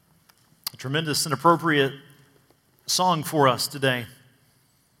Tremendous and appropriate song for us today.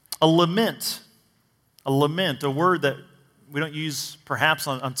 A lament, a word that we don't use perhaps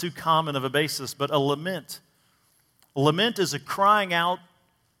on too common of a basis, but a lament. A lament is a crying out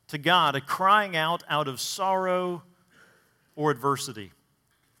to God, a crying out of sorrow or adversity.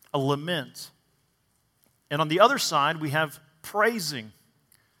 A lament. And on the other side, we have praising,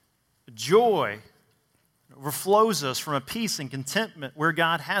 joy. It overflows us from a peace and contentment where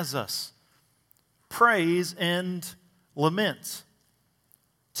God has us. Praise and lament.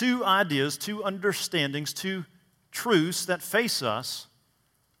 Two ideas, two understandings, two truths that face us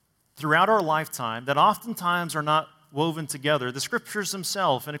throughout our lifetime that oftentimes are not woven together. The scriptures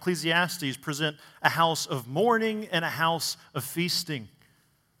themselves in Ecclesiastes present a house of mourning and a house of feasting.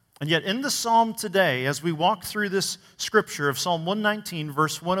 And yet in the psalm today, as we walk through this scripture of Psalm 119,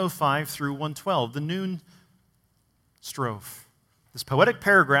 verse 105 through 112, the noon strophe, this poetic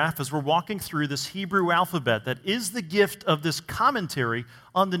paragraph as we're walking through this Hebrew alphabet that is the gift of this commentary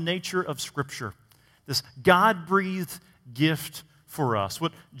on the nature of Scripture, this God-breathed gift for us.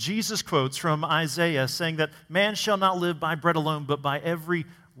 What Jesus quotes from Isaiah saying that man shall not live by bread alone, but by every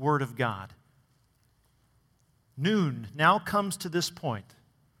word of God. Noon now comes to this point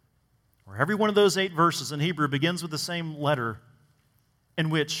where every one of those 8 verses in Hebrew begins with the same letter in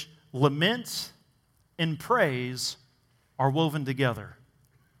which lament and praise are woven together.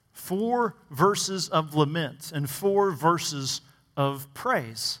 4 verses of lament and 4 verses of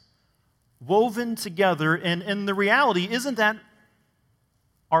praise woven together, and the reality isn't that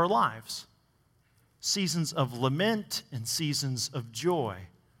our lives. Seasons of lament and seasons of joy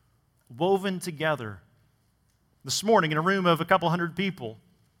woven together. This morning in a room of a couple hundred people,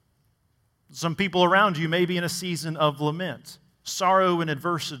 some people around you may be in a season of lament, sorrow and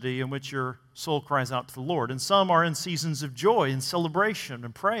adversity in which your soul cries out to the Lord. And some are in seasons of joy and celebration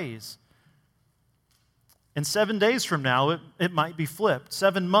and praise. And 7 days from now, it might be flipped.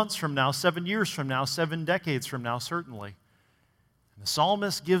 7 months from now, 7 years from now, 7 decades from now, certainly. And the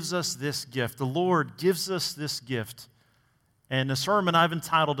psalmist gives us this gift. The Lord gives us this gift. And the sermon I've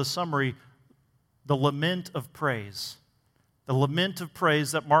entitled a summary, The Lament of Praise. The lament of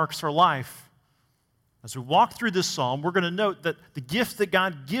praise that marks our life. As we walk through this psalm, we're going to note that the gift that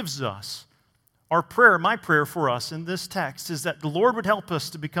God gives us, our prayer, my prayer for us in this text, is that the Lord would help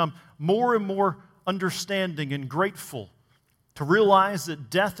us to become more and more understanding and grateful, to realize that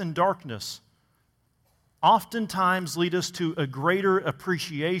death and darkness oftentimes lead us to a greater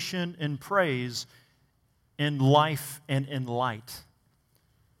appreciation and praise in life and in light.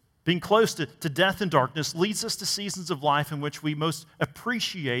 Being close to death and darkness leads us to seasons of life in which we most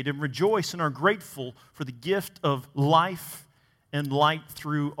appreciate and rejoice and are grateful for the gift of life and light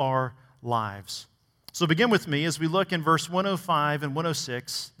through our lives. So begin with me as we look in verse 105 and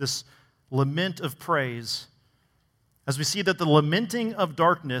 106, this lament of praise. As we see that the lamenting of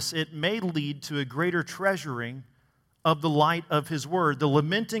darkness, it may lead to a greater treasuring of the light of His Word. The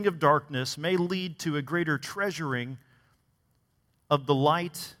lamenting of darkness may lead to a greater treasuring of the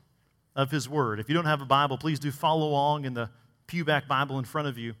light of His Word. If you don't have a Bible, please do follow along in the pewback Bible in front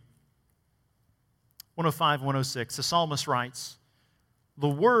of you. 105, 106, the psalmist writes, "The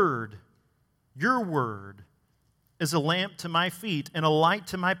Word, your Word, is a lamp to my feet and a light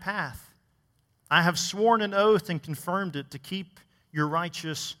to my path. I have sworn an oath and confirmed it to keep your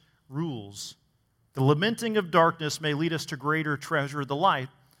righteous rules." The lamenting of darkness may lead us to greater treasure of the light.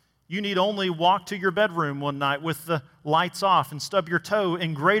 You need only walk to your bedroom one night with the lights off and stub your toe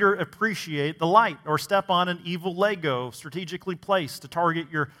and greater appreciate the light, or step on an evil Lego strategically placed to target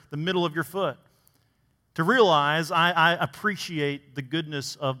the middle of your foot, to realize I appreciate the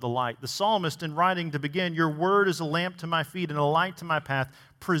goodness of the light. The psalmist, in writing to begin, "Your word is a lamp to my feet and a light to my path,"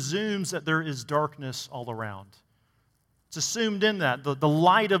 presumes that there is darkness all around. It's assumed in that. The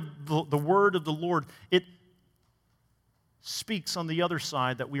light of the word of the Lord, it speaks on the other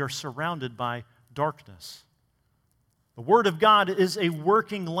side that we are surrounded by darkness. The Word of God is a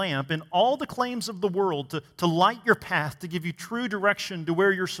working lamp, and all the claims of the world to light your path, to give you true direction to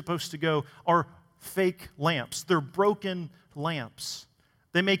where you're supposed to go, are fake lamps. They're broken lamps.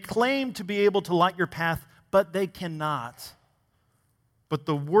 They may claim to be able to light your path, but they cannot. But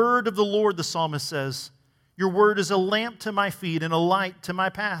the Word of the Lord, the psalmist says, "Your Word is a lamp to my feet and a light to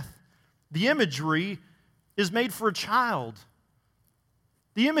my path." The imagery is made for a child.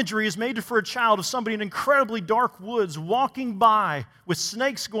 The imagery is made for a child of somebody in incredibly dark woods walking by with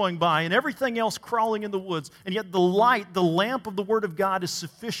snakes going by and everything else crawling in the woods. And yet the light, the lamp of the Word of God is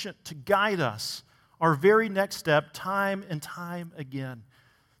sufficient to guide us our very next step time and time again.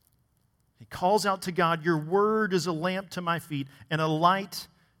 He calls out to God, "Your Word is a lamp to my feet and a light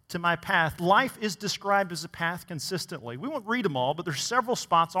to my path. Life is described as a path consistently. We won't read them all, but there's several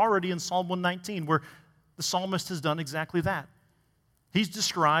spots already in Psalm 119 where the psalmist has done exactly that. He's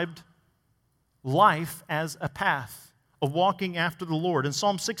described life as a path, a walking after the Lord. In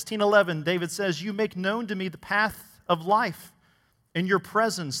Psalm 16:11, David says, "You make known to me the path of life. In your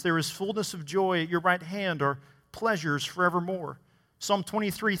presence there is fullness of joy. At your right hand are pleasures forevermore." Psalm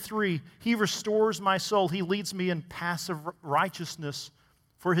 23:3, "He restores my soul. He leads me in paths of righteousness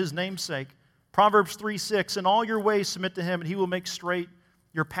for his name's sake." Proverbs 3:6, "In all your ways submit to him, and he will make straight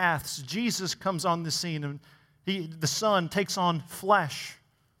your paths." Jesus comes on the scene, and the Son takes on flesh.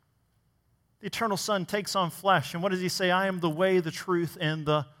 The eternal Son takes on flesh. And what does he say? "I am the way, the truth, and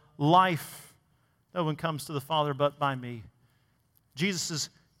the life. No one comes to the Father but by me." Jesus'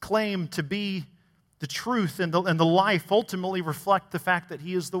 claim to be the truth and the life ultimately reflect the fact that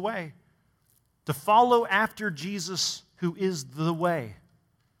he is the way. To follow after Jesus, who is the way,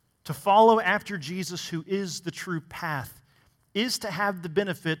 to follow after Jesus, who is the true path, is to have the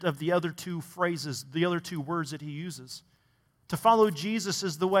benefit of the other two phrases, the other two words that he uses. To follow Jesus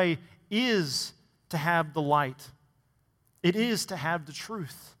as the way is to have the light. It is to have the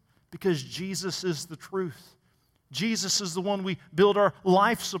truth, because Jesus is the truth. Jesus is the one we build our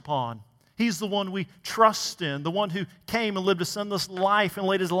lives upon. He's the one we trust in, the one who came and lived a sinless life and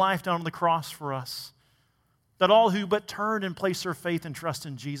laid his life down on the cross for us. That all who but turn and place their faith and trust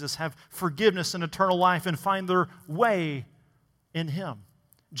in Jesus have forgiveness and eternal life and find their way in him.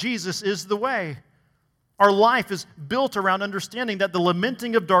 Jesus is the way. Our life is built around understanding that the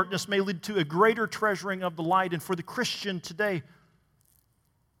lamenting of darkness may lead to a greater treasuring of the light. And for the Christian today,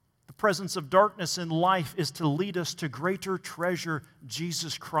 the presence of darkness in life is to lead us to greater treasure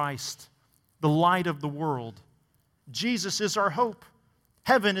Jesus Christ, the light of the world. Jesus is our hope.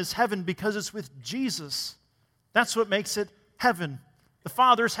 Heaven is heaven because it's with Jesus. That's what makes it heaven. The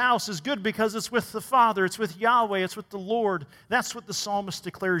Father's house is good because it's with the Father. It's with Yahweh. It's with the Lord. That's what the psalmist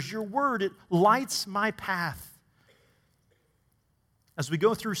declares. Your word, it lights my path. As we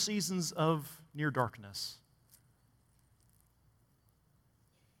go through seasons of near darkness,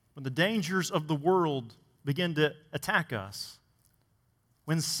 when the dangers of the world begin to attack us,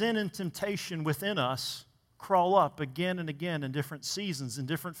 when sin and temptation within us crawl up again and again in different seasons, in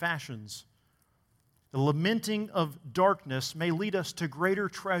different fashions, the lamenting of darkness may lead us to greater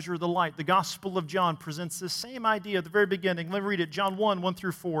treasure the light. The Gospel of John presents this same idea at the very beginning. Let me read it. John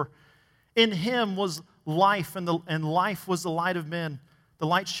 1:1-4. "In him was life, and life was the light of men. The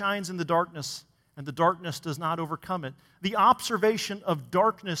light shines in the darkness, and the darkness does not overcome it." The observation of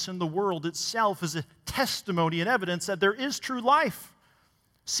darkness in the world itself is a testimony and evidence that there is true life.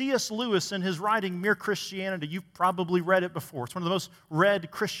 C.S. Lewis, in his writing Mere Christianity, you've probably read it before. It's one of the most read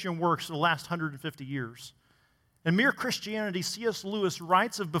Christian works of the last 150 years. In Mere Christianity, C.S. Lewis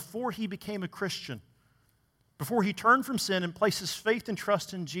writes of before he became a Christian, before he turned from sin and placed his faith and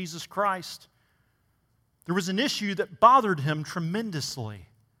trust in Jesus Christ, there was an issue that bothered him tremendously.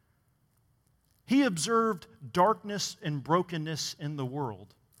 He observed darkness and brokenness in the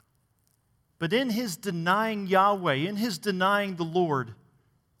world. But in his denying Yahweh, in his denying the Lord,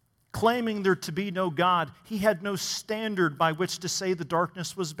 claiming there to be no God, he had no standard by which to say the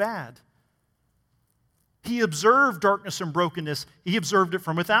darkness was bad. He observed darkness and brokenness. He observed it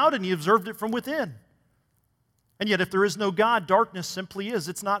from without and he observed it from within. And yet, if there is no God, darkness simply is.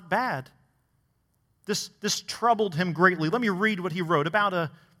 It's not bad. This troubled him greatly. Let me read what he wrote, about a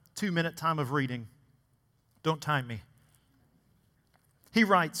 2-minute time of reading. Don't time me. He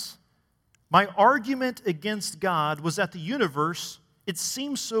writes, "My argument against God was that the universe, it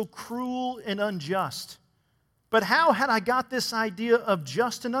seems so cruel and unjust. But how had I got this idea of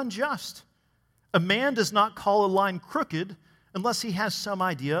just and unjust? A man does not call a line crooked unless he has some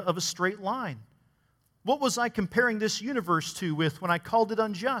idea of a straight line. What was I comparing this universe to with when I called it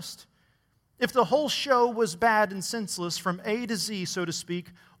unjust? If the whole show was bad and senseless from A to Z, so to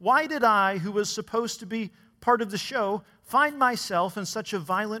speak, why did I, who was supposed to be part of the show, find myself in such a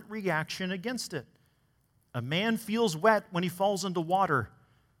violent reaction against it? A man feels wet when he falls into water,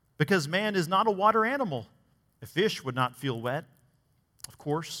 because man is not a water animal. A fish would not feel wet, of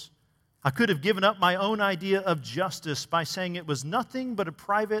course. I could have given up my own idea of justice by saying it was nothing but a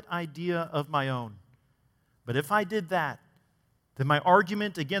private idea of my own. But if I did that, then my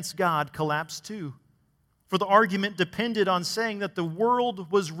argument against God collapsed too. For the argument depended on saying that the world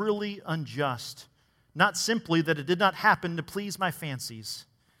was really unjust, not simply that it did not happen to please my fancies.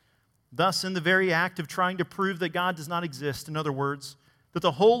 Thus, in the very act of trying to prove that God does not exist, in other words, that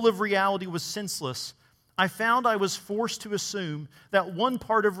the whole of reality was senseless, I found I was forced to assume that one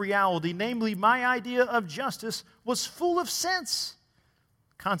part of reality, namely my idea of justice, was full of sense.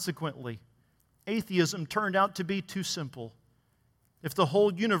 Consequently, atheism turned out to be too simple. If the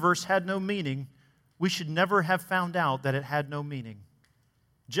whole universe had no meaning, we should never have found out that it had no meaning.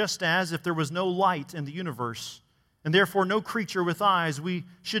 Just as if there was no light in the universe, and therefore no creature with eyes, we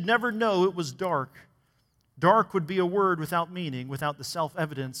should never know it was dark. Dark would be a word without meaning, without the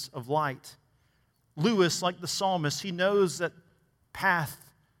self-evidence of light. Lewis, like the psalmist, he knows that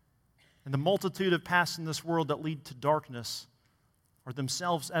path and the multitude of paths in this world that lead to darkness are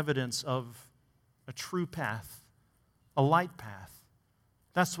themselves evidence of a true path, a light path.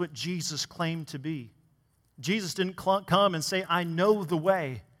 That's what Jesus claimed to be. Jesus didn't come and say, I know the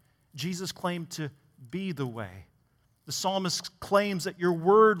way. Jesus claimed to be the way. The psalmist claims that your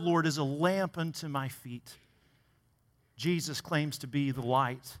word, Lord, is a lamp unto my feet. Jesus claims to be the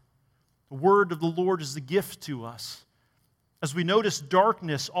light. The word of the Lord is the gift to us. As we notice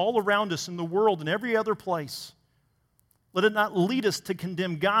darkness all around us in the world and every other place, let it not lead us to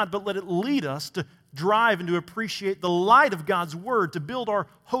condemn God, but let it lead us to drive and to appreciate the light of God's word, to build our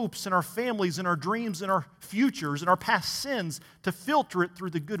hopes and our families and our dreams and our futures and our past sins, to filter it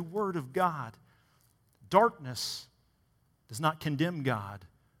through the good word of God. Darkness does not condemn God,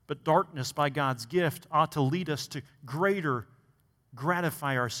 but darkness by God's gift ought to lead us to greater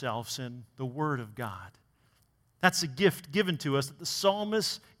gratify ourselves in the word of God. That's a gift given to us that the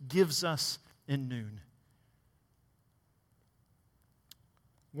psalmist gives us in noon.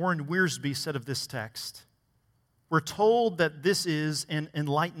 Warren Wiersbe said of this text, we're told that this is an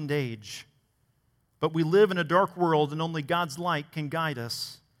enlightened age, but we live in a dark world and only God's light can guide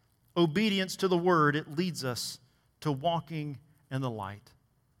us. Obedience to the word, it leads us to walking in the light.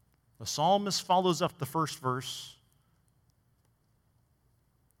 The psalmist follows up the first verse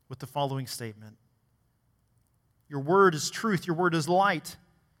with the following statement. Your word is truth, your word is light,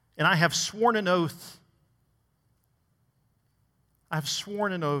 and I have sworn an oath. I have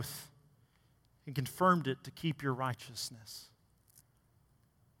sworn an oath and confirmed it to keep your righteousness.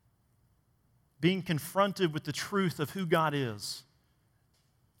 Being confronted with the truth of who God is,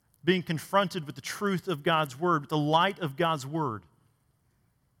 being confronted with the truth of God's word, with the light of God's word,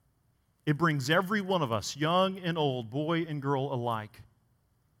 it brings every one of us, young and old, boy and girl alike,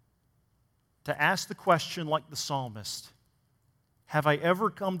 to ask the question like the psalmist, have I ever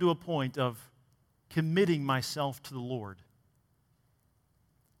come to a point of committing myself to the Lord?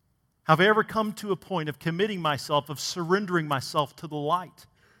 Have I ever come to a point of committing myself, of surrendering myself to the light,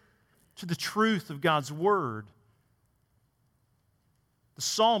 to the truth of God's word? The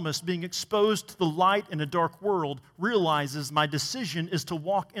psalmist, being exposed to the light in a dark world, realizes my decision is to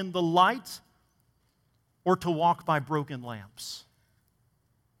walk in the light or to walk by broken lamps.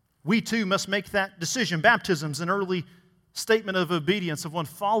 We too must make that decision. Baptism is an early statement of obedience of one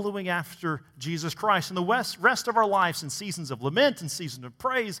following after Jesus Christ. And the rest of our lives in seasons of lament and seasons of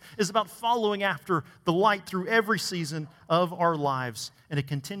praise is about following after the light through every season of our lives in a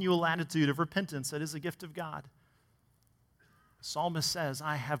continual attitude of repentance that is a gift of God. The psalmist says,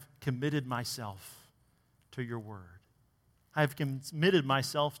 I have committed myself to your word. I have committed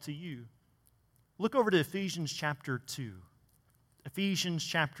myself to you. Look over to Ephesians chapter 2. Ephesians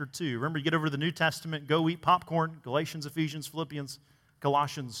chapter 2. Remember, you get over to the New Testament, go eat popcorn, Galatians, Ephesians, Philippians,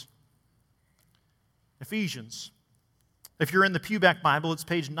 Colossians. Ephesians. If you're in the Pewback Bible, it's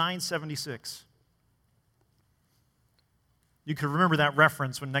page 976. You could remember that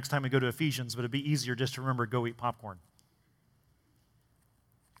reference when next time we go to Ephesians, but it'd be easier just to remember, go eat popcorn.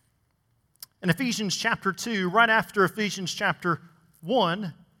 In Ephesians chapter 2, right after Ephesians chapter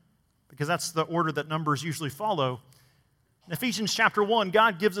 1, because that's the order that numbers usually follow, in Ephesians chapter 1,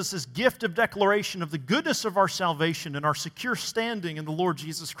 God gives us this gift of declaration of the goodness of our salvation and our secure standing in the Lord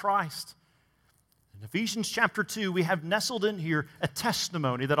Jesus Christ. In Ephesians chapter 2, we have nestled in here a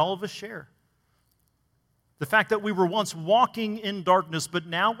testimony that all of us share. The fact that we were once walking in darkness, but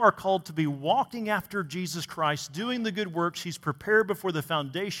now are called to be walking after Jesus Christ, doing the good works He's prepared before the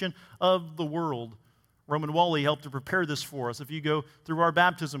foundation of the world. Roman Wally helped to prepare this for us. If you go through our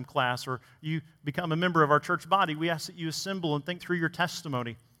baptism class or you become a member of our church body, we ask that you assemble and think through your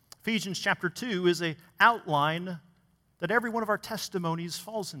testimony. Ephesians chapter 2 is an outline that every one of our testimonies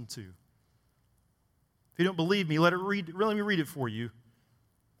falls into. If you don't believe me, let me read it for you.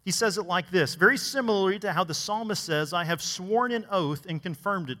 He says it like this, very similarly to how the psalmist says, I have sworn an oath and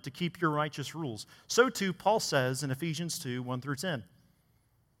confirmed it to keep your righteous rules. So too, Paul says in Ephesians 2, 1 through 10.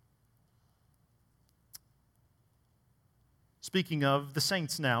 Speaking of the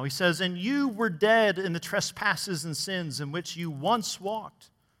saints now, he says, and you were dead in the trespasses and sins in which you once walked,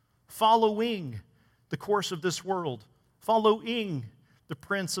 following the course of this world, following the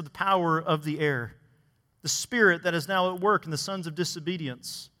prince of the power of the air, the spirit that is now at work in the sons of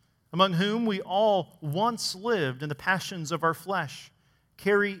disobedience, among whom we all once lived in the passions of our flesh,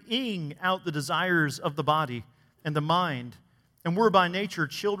 carrying out the desires of the body and the mind, and were by nature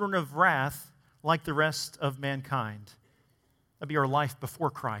children of wrath like the rest of mankind. That'd be our life before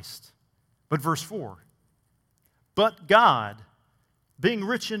Christ. But verse 4, but God, being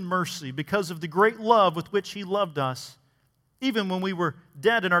rich in mercy, because of the great love with which He loved us, even when we were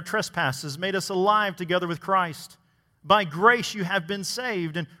dead in our trespasses, made us alive together with Christ. By grace you have been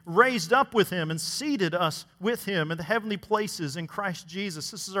saved, and raised up with Him, and seated us with Him in the heavenly places in Christ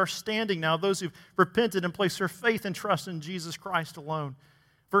Jesus. This is our standing now, those who've repented and placed their faith and trust in Jesus Christ alone.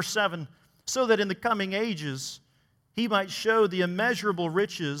 Verse 7, so that in the coming ages He might show the immeasurable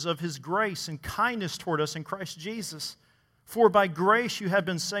riches of His grace and kindness toward us in Christ Jesus. For by grace you have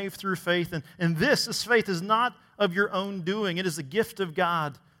been saved through faith, and this faith is not of your own doing. It is a gift of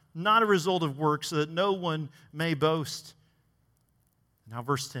God, not a result of works, so that no one may boast. Now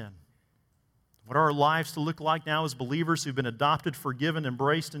verse 10. What are our lives to look like now as believers who've been adopted, forgiven,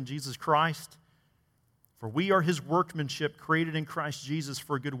 embraced in Jesus Christ? For we are His workmanship, created in Christ Jesus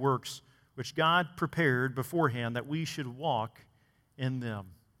for good works, which God prepared beforehand that we should walk in them.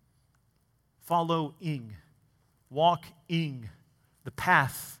 Following, walking the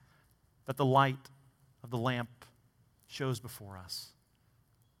path that the light of the lamp shows before us.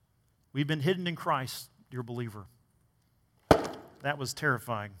 We've been hidden in Christ, dear believer. That was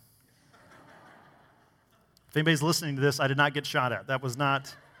terrifying. If anybody's listening to this, I did not get shot at. That was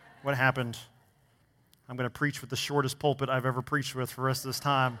not what happened. I'm going to preach with the shortest pulpit I've ever preached with for the rest of this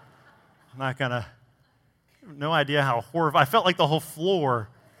time. I'm not going to, no idea how horrible. I felt like the whole floor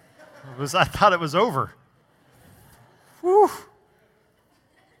was, I thought it was over. Whew.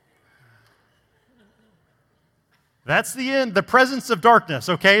 That's the end, the presence of darkness,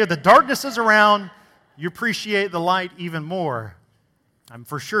 okay? The darkness is around, you appreciate the light even more. I'm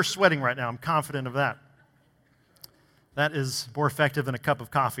for sure sweating right now. I'm confident of that. That is more effective than a cup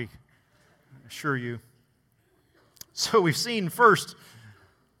of coffee, I assure you. So we've seen first,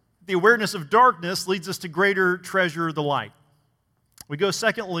 the awareness of darkness leads us to greater treasure of the light. We go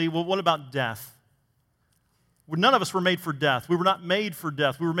secondly, well, what about death? None of us were made for death. We were not made for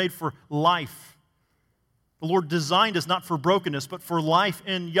death. We were made for life. The Lord designed us not for brokenness, but for life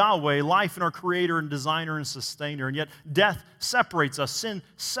in Yahweh, life in our Creator and Designer and Sustainer. And yet death separates us. Sin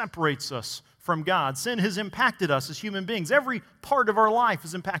separates us from God. Sin has impacted us as human beings. Every part of our life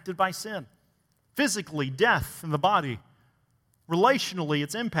is impacted by sin. Physically, death in the body. Relationally,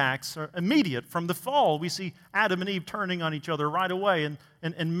 its impacts are immediate. From the fall, we see Adam and Eve turning on each other right away.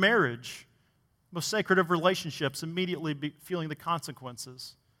 And marriage, most sacred of relationships, immediately feeling the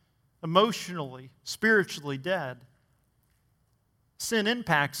consequences. Emotionally, spiritually dead. Sin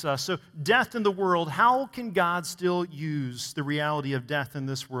impacts us. So death in the world, how can God still use the reality of death in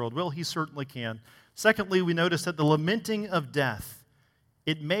this world? Well, He certainly can. Secondly, we notice that the lamenting of death,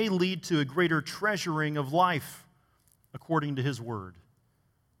 it may lead to a greater treasuring of life according to His word.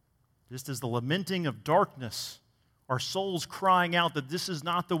 Just as the lamenting of darkness, our souls crying out that this is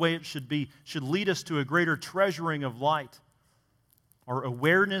not the way it should be, should lead us to a greater treasuring of light. Our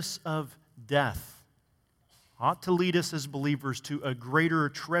awareness of death ought to lead us as believers to a greater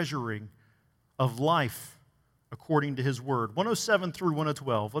treasuring of life according to His word. 107 through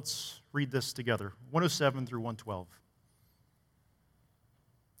 112. Let's read this together. 107 through 112.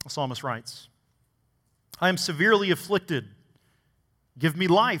 The psalmist writes, I am severely afflicted. Give me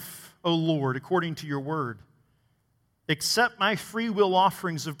life, O Lord, according to your word. Accept my free will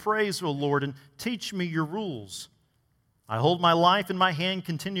offerings of praise, O Lord, and teach me your rules. I hold my life in my hand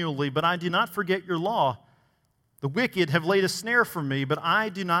continually, but I do not forget your law. The wicked have laid a snare for me, but I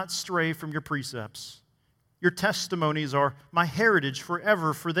do not stray from your precepts. Your testimonies are my heritage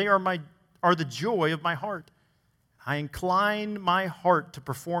forever, for they are the joy of my heart. I incline my heart to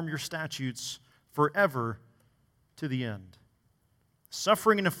perform your statutes forever to the end.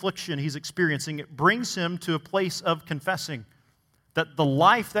 Suffering and affliction he's experiencing, it brings him to a place of confessing that the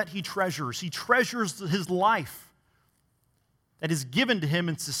life that he treasures his life that is given to him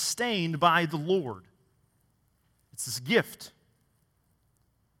and sustained by the Lord. It's this gift.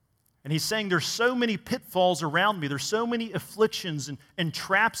 And he's saying there's so many pitfalls around me. There's so many afflictions and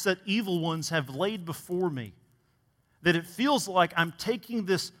traps that evil ones have laid before me that it feels like I'm taking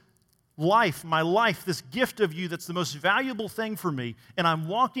this life, my life, this gift of you that's the most valuable thing for me, and I'm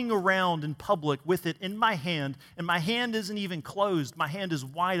walking around in public with it in my hand, and my hand isn't even closed. My hand is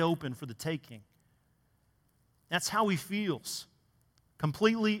wide open for the taking. That's how he feels.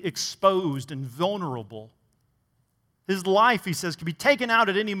 Completely exposed and vulnerable. His life, he says, can be taken out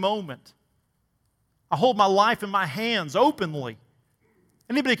at any moment. I hold my life in my hands openly.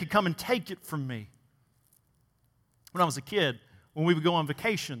 Anybody could come and take it from me. When I was a kid, when we would go on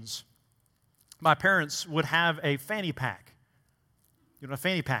vacations, my parents would have a fanny pack. You know what a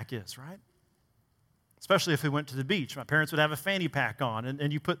fanny pack is, right? Especially if we went to the beach. My parents would have a fanny pack on,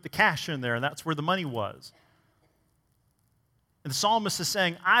 and you put the cash in there, and that's where the money was. And the psalmist is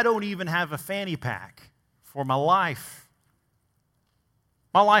saying, I don't even have a fanny pack for my life.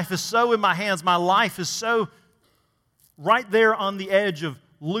 My life is so in my hands. My life is so right there on the edge of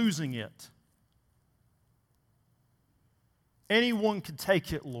losing it. Anyone could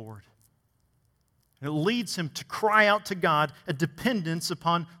take it, Lord. And it leads him to cry out to God a dependence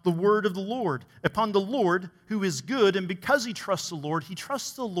upon the word of the Lord, upon the Lord who is good, and because he trusts the Lord, he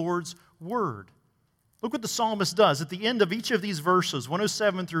trusts the Lord's word. Look what the psalmist does at the end of each of these verses,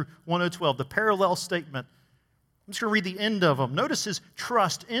 107 through 112, the parallel statement. I'm just going to read the end of them. Notice his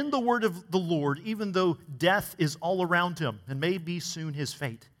trust in the word of the Lord, even though death is all around him and may be soon his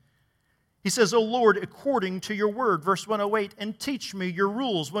fate. He says, O Lord, according to your word, verse 108, and teach me your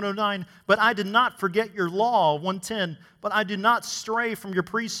rules, 109, but I did not forget your law, 110, but I did not stray from your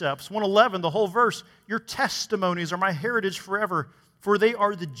precepts, 111, the whole verse, your testimonies are my heritage forever, for they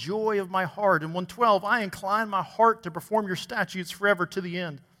are the joy of my heart, and 112, I incline my heart to perform your statutes forever to the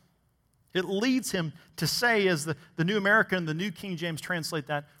end. It leads him to say, as the New American and the New King James translate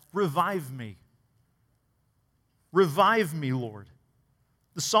that, revive me. Revive me, Lord.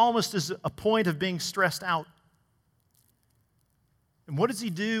 The psalmist is a point of being stressed out. And what does he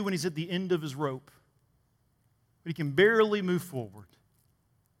do when he's at the end of his rope? When he can barely move forward?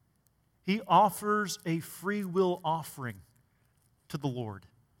 He offers a free will offering to the Lord.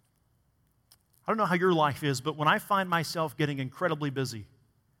 I don't know how your life is, but when I find myself getting incredibly busy,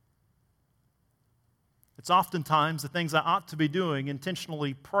 it's oftentimes the things I ought to be doing,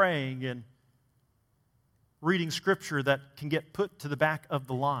 intentionally praying and reading Scripture, that can get put to the back of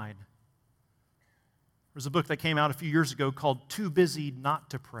the line. There's a book that came out a few years ago called Too Busy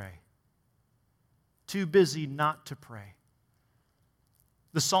Not to Pray. Too busy not to pray.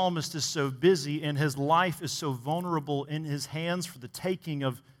 The psalmist is so busy and his life is so vulnerable in his hands for the taking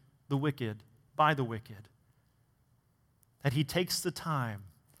of the wicked, by the wicked, that he takes the time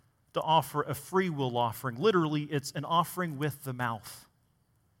to offer a free will offering. Literally, it's an offering with the mouth.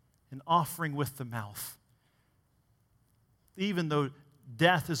 An offering with the mouth. Even though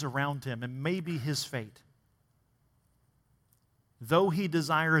death is around him and may be his fate, though he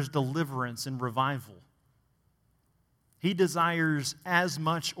desires deliverance and revival, he desires as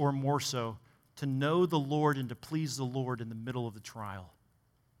much or more so to know the Lord and to please the Lord in the middle of the trial.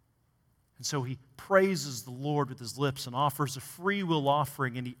 And so he praises the Lord with his lips and offers a free will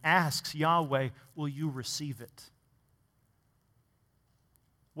offering, and he asks Yahweh, will you receive it?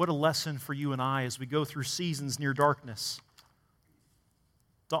 What a lesson for you and I as we go through seasons near darkness,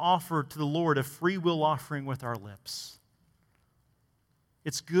 to offer to the Lord a free will offering with our lips.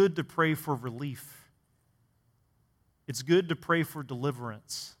 It's good to pray for relief. It's good to pray for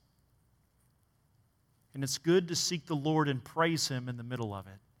deliverance. And it's good to seek the Lord and praise him in the middle of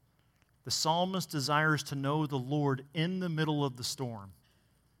it. The psalmist desires to know the Lord in the middle of the storm,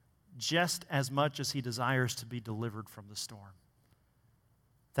 just as much as he desires to be delivered from the storm.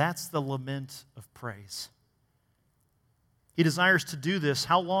 That's the lament of praise. He desires to do this,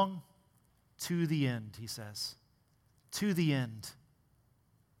 how long? To the end, he says. To the end.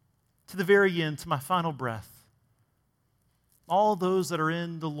 To the very end, to my final breath. All those that are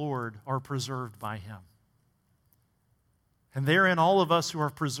in the Lord are preserved by him. And therein, all of us who are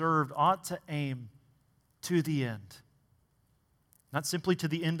preserved ought to aim to the end. Not simply to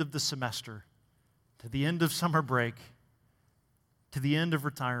the end of the semester, to the end of summer break, to the end of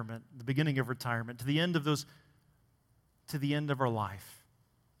retirement, the beginning of retirement, to the end of those, to the end of our life.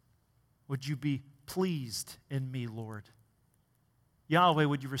 Would you be pleased in me, Lord? Yahweh,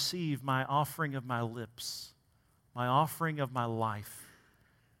 would you receive my offering of my lips, my offering of my life?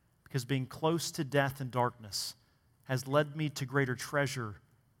 Because being close to death and darkness has led me to greater treasure,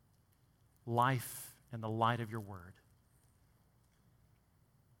 life, and the light of your word.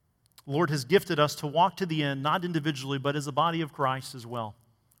 The Lord has gifted us to walk to the end, not individually, but as a body of Christ as well.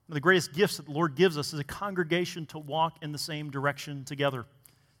 One of the greatest gifts that the Lord gives us is a congregation to walk in the same direction together,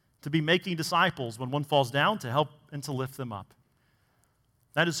 to be making disciples when one falls down, to help and to lift them up.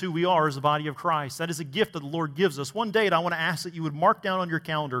 That is who we are as a body of Christ. That is a gift that the Lord gives us. One date I want to ask that you would mark down on your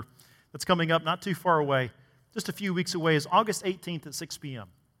calendar that's coming up not too far away, just a few weeks away, is August 18th at 6 p.m.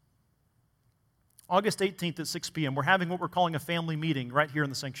 August 18th at 6 p.m. We're having what we're calling a family meeting right here in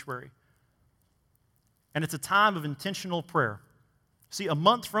the sanctuary. And it's a time of intentional prayer. See, a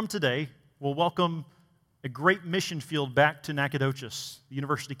month from today, we'll welcome a great mission field back to Nacogdoches, the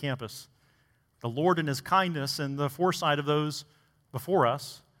university campus. The Lord in His kindness and the foresight of those before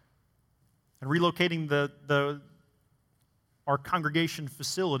us, and relocating our congregation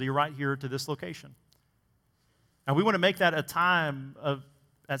facility right here to this location. And we want to make that a time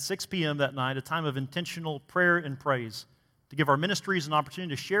at 6 p.m. that night, a time of intentional prayer and praise, to give our ministries an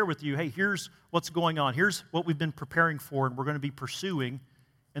opportunity to share with you, hey, here's what's going on. Here's what we've been preparing for and we're going to be pursuing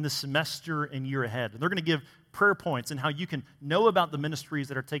in the semester and year ahead. And they're going to give prayer points and how you can know about the ministries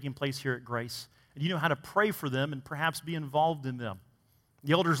that are taking place here at Grace, and you know how to pray for them and perhaps be involved in them.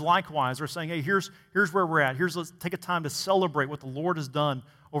 The elders likewise are saying, hey, here's where we're at. Let's take a time to celebrate what the Lord has done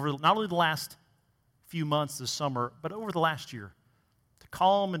over not only the last few months this summer, but over the last year, to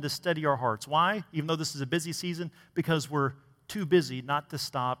calm and to steady our hearts. Why? Even though this is a busy season, because we're too busy not to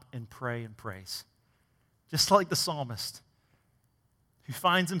stop and pray and praise. Just like the psalmist who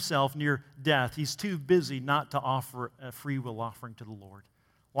finds himself near death, he's too busy not to offer a free will offering to the Lord.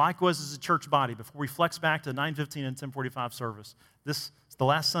 Likewise, as a church body, before we flex back to 9:15 and 10:45 service, this is the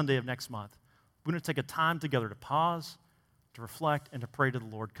last Sunday of next month, we're going to take a time together to pause, to reflect, and to pray to the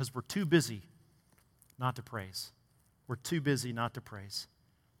Lord, because we're too busy not to praise. We're too busy not to praise.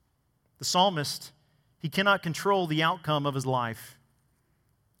 The psalmist, he cannot control the outcome of his life.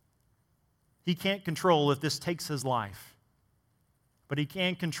 He can't control if this takes his life, but he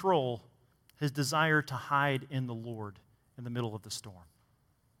can control his desire to hide in the Lord in the middle of the storm.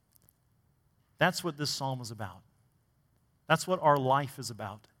 That's what this psalm is about. That's what our life is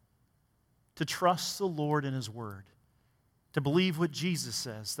about. To trust the Lord in His Word. To believe what Jesus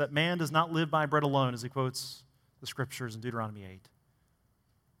says, that man does not live by bread alone, as he quotes the Scriptures in Deuteronomy 8,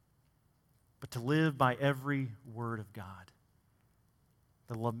 but to live by every word of God.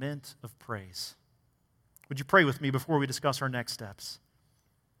 The lament of praise. Would you pray with me before we discuss our next steps?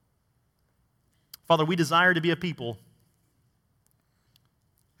 Father, we desire to be a people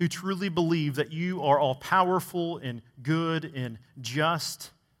who truly believe that You are all-powerful and good and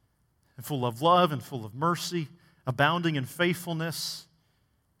just and full of love and full of mercy, abounding in faithfulness,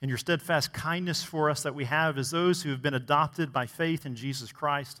 and Your steadfast kindness for us that we have as those who have been adopted by faith in Jesus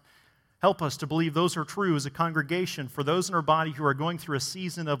Christ. Help us to believe those are true as a congregation for those in our body who are going through a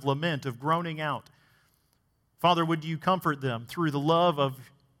season of lament, of groaning out. Father, would You comfort them through the love of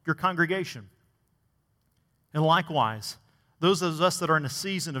Your congregation? And likewise, those of us that are in a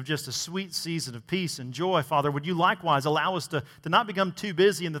season of just a sweet season of peace and joy, Father, would You likewise allow us to not become too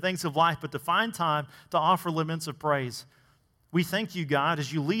busy in the things of life, but to find time to offer laments of praise. We thank You, God,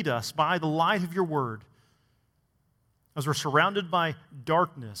 as You lead us by the light of Your Word, as we're surrounded by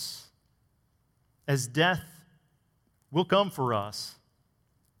darkness, as death will come for us,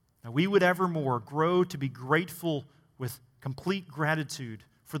 that we would evermore grow to be grateful with complete gratitude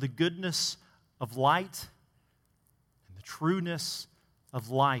for the goodness of light, the trueness of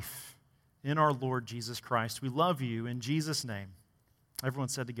life in our Lord Jesus Christ. We love You in Jesus' name. Everyone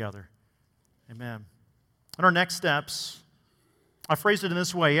said together, amen. In our next steps, I phrased it in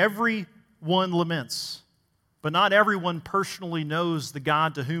this way: everyone laments, but not everyone personally knows the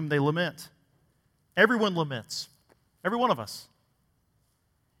God to whom they lament. Everyone laments, every one of us.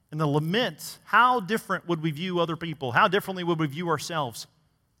 And the lament, how different would we view other people? How differently would we view ourselves?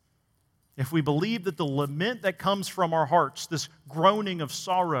 If we believe that the lament that comes from our hearts, this groaning of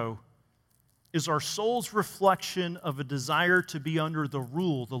sorrow, is our soul's reflection of a desire to be under the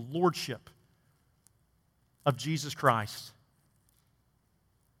rule, the lordship of Jesus Christ,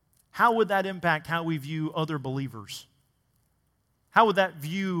 how would that impact how we view other believers? How would that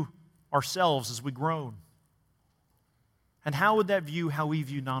view ourselves as we groan? And how would that view how we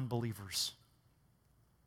view non-believers?